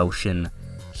emotion.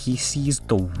 He sees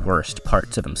the worst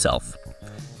parts of himself.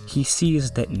 He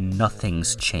sees that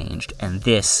nothing's changed, and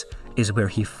this is where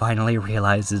he finally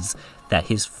realizes that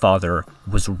his father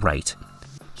was right.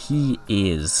 He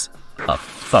is a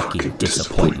fucking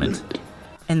disappointment.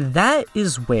 And that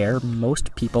is where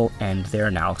most people end their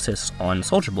analysis on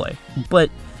Soldier Boy. But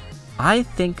I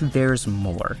think there's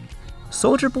more.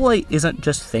 Soldier Boy isn't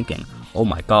just thinking, oh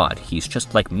my god, he's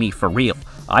just like me for real.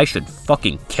 I should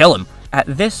fucking kill him. At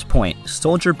this point,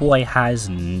 Soldier Boy has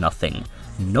nothing.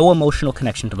 No emotional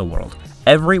connection to the world.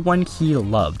 Everyone he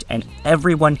loved and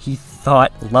everyone he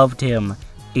thought loved him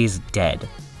is dead.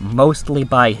 Mostly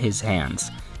by his hands.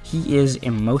 He is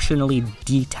emotionally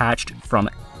detached from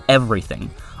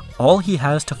everything. All he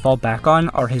has to fall back on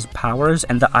are his powers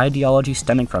and the ideology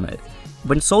stemming from it.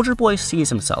 When Soldier Boy sees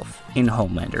himself in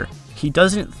Homelander, he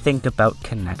doesn't think about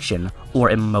connection or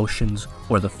emotions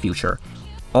or the future.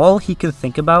 All he can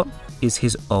think about is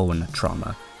his own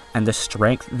trauma and the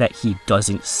strength that he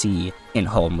doesn't see in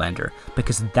Homelander,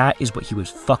 because that is what he was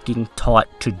fucking taught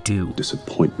to do.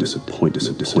 Disappointment.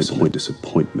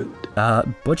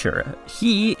 Butcher,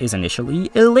 he is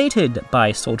initially elated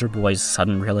by Soldier Boy's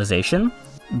sudden realization,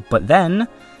 but then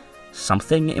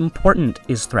something important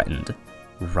is threatened.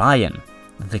 Ryan,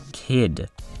 the kid,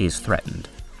 is threatened,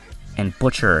 and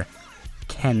Butcher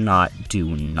cannot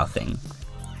do nothing.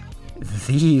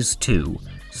 These two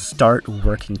start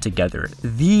working together.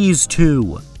 These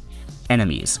two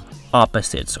enemies,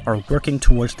 opposites, are working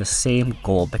towards the same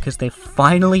goal because they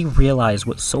finally realize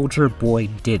what Soldier Boy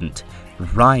didn't.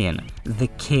 Ryan, the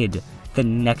kid, the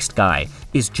next guy,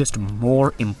 is just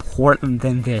more important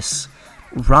than this.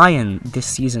 Ryan, this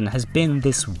season, has been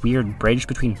this weird bridge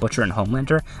between Butcher and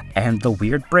Homelander, and the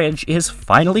weird bridge is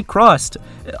finally crossed.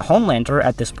 Homelander,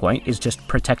 at this point, is just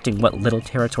protecting what little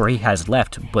territory he has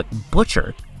left, but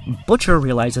Butcher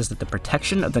realizes that the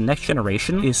protection of the next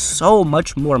generation is so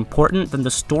much more important than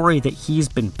the story that he's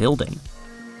been building.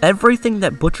 Everything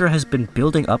that Butcher has been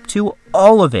building up to,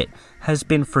 all of it, has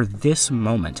been for this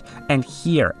moment, and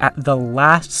here, at the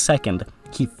last second,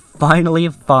 he finally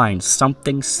finds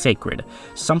something sacred,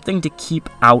 something to keep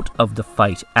out of the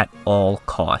fight at all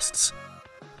costs.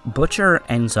 Butcher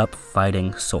ends up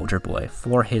fighting Soldier Boy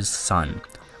for his son,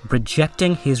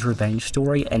 rejecting his revenge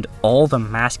story and all the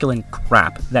masculine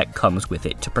crap that comes with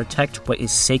it to protect what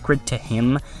is sacred to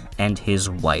him and his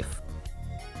wife.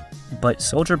 But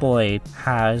Soldier Boy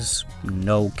has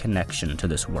no connection to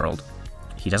this world.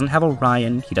 He doesn't have a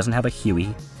Ryan, he doesn't have a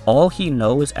Huey. All he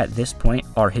knows at this point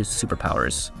are his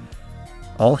superpowers.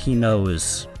 All he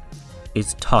knows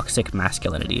is toxic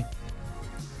masculinity.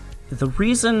 The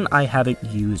reason I haven't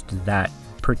used that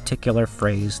particular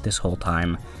phrase this whole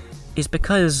time is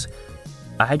because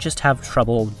I just have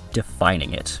trouble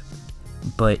defining it.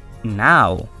 But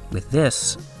now, with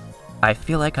this, I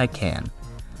feel like I can.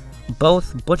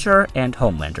 Both Butcher and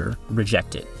Homelander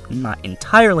reject it. Not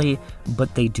entirely,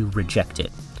 but they do reject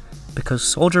it. Because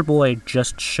Soldier Boy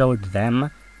just showed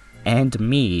them, and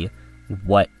me,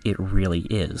 what it really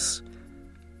is.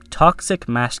 Toxic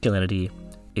masculinity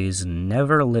is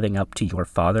never living up to your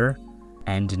father,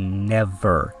 and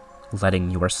never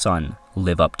letting your son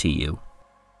live up to you.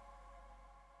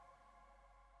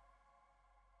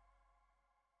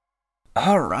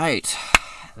 Alright,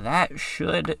 that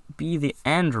should be the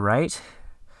end, right?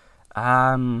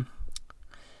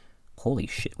 Holy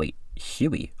shit, wait,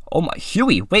 Huey. Oh my,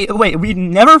 Huey, wait, we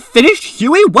never finished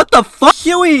Huey? What the fuck?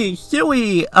 Huey,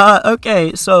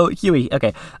 okay, so Huey,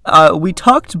 okay. We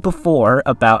talked before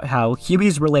about how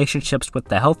Huey's relationships with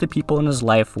the healthy people in his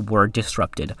life were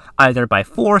disrupted, either by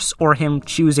force or him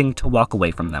choosing to walk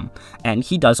away from them. And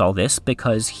he does all this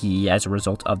because he, as a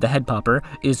result of the head popper,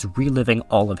 is reliving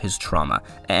all of his trauma,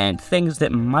 and things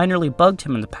that minorly bugged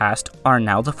him in the past are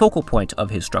now the focal point of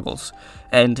his struggles.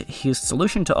 And his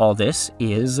solution to all this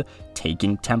is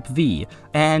taking Temp V,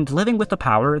 and living with the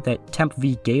power that Temp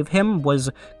V gave him was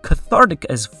cathartic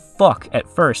as fuck at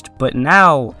first, but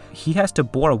now he has to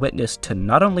bear witness to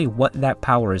not only what that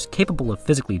power is capable of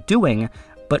physically doing,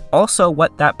 but also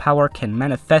what that power can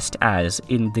manifest as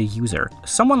in the user.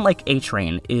 Someone like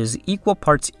A-Train is equal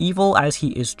parts evil as he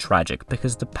is tragic,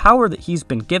 because the power that he's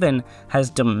been given has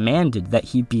demanded that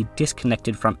he be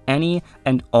disconnected from any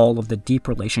and all of the deep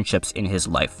relationships in his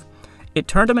life. It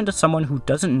turned him into someone who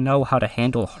doesn't know how to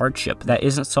handle hardship that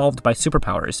isn't solved by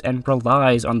superpowers and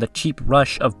relies on the cheap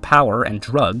rush of power and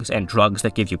drugs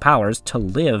that give you powers to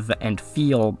live and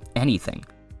feel anything.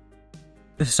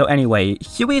 So anyway,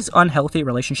 Huey's unhealthy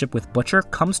relationship with Butcher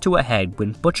comes to a head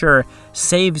when Butcher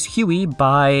saves Huey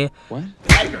by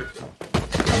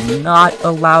not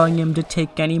allowing him to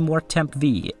take any more Temp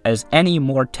V, as any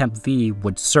more Temp V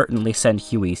would certainly send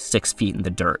Huey 6 feet in the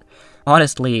dirt.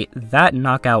 Honestly, that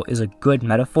knockout is a good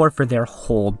metaphor for their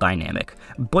whole dynamic.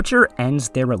 Butcher ends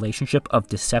their relationship of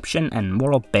deception and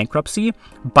moral bankruptcy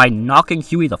by knocking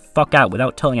Huey the fuck out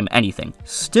without telling him anything,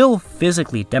 still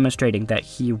physically demonstrating that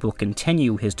he will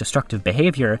continue his destructive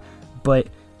behavior, but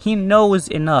he knows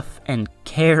enough and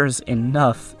cares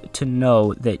enough to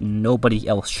know that nobody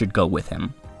else should go with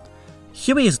him.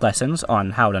 Huey's lessons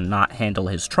on how to not handle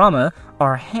his trauma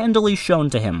are handily shown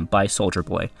to him by Soldier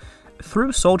Boy.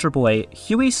 Through Soldier Boy,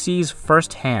 Huey sees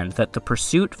firsthand that the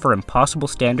pursuit for impossible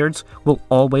standards will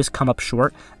always come up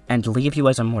short and leave you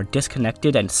as a more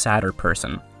disconnected and sadder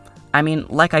person. I mean,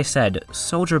 like I said,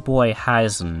 Soldier Boy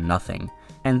has nothing,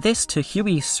 and this to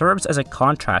Huey serves as a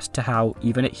contrast to how,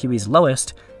 even at Huey's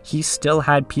lowest, he still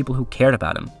had people who cared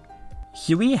about him.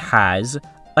 Huey has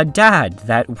a dad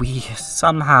that we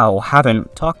somehow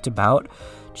haven't talked about.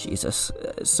 Jesus.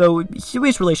 So,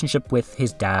 Huey's relationship with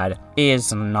his dad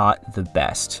is not the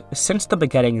best. Since the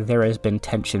beginning, there has been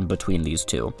tension between these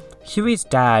two. Huey's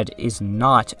dad is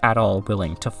not at all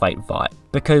willing to fight Vought,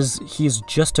 because he's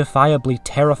justifiably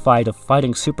terrified of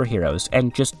fighting superheroes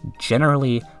and just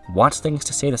generally wants things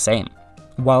to stay the same.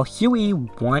 While Huey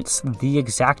wants the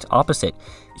exact opposite.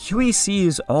 Huey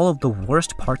sees all of the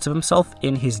worst parts of himself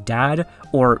in his dad,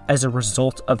 or as a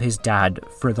result of his dad,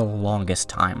 for the longest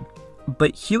time.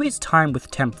 But Huey's time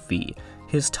with Temp V,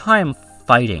 his time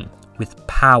fighting with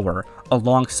power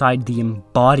alongside the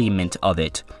embodiment of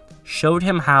it, showed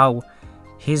him how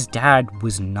his dad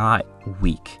was not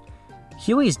weak.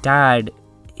 Huey's dad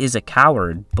is a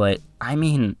coward, but I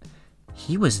mean,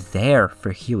 he was there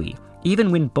for Huey.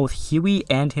 Even when both Huey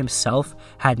and himself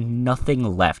had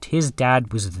nothing left, his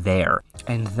dad was there.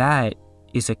 And that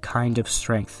is a kind of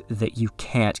strength that you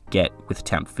can't get with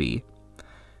Temp V.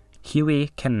 Huey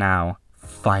can now,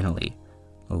 finally,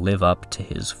 live up to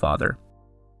his father.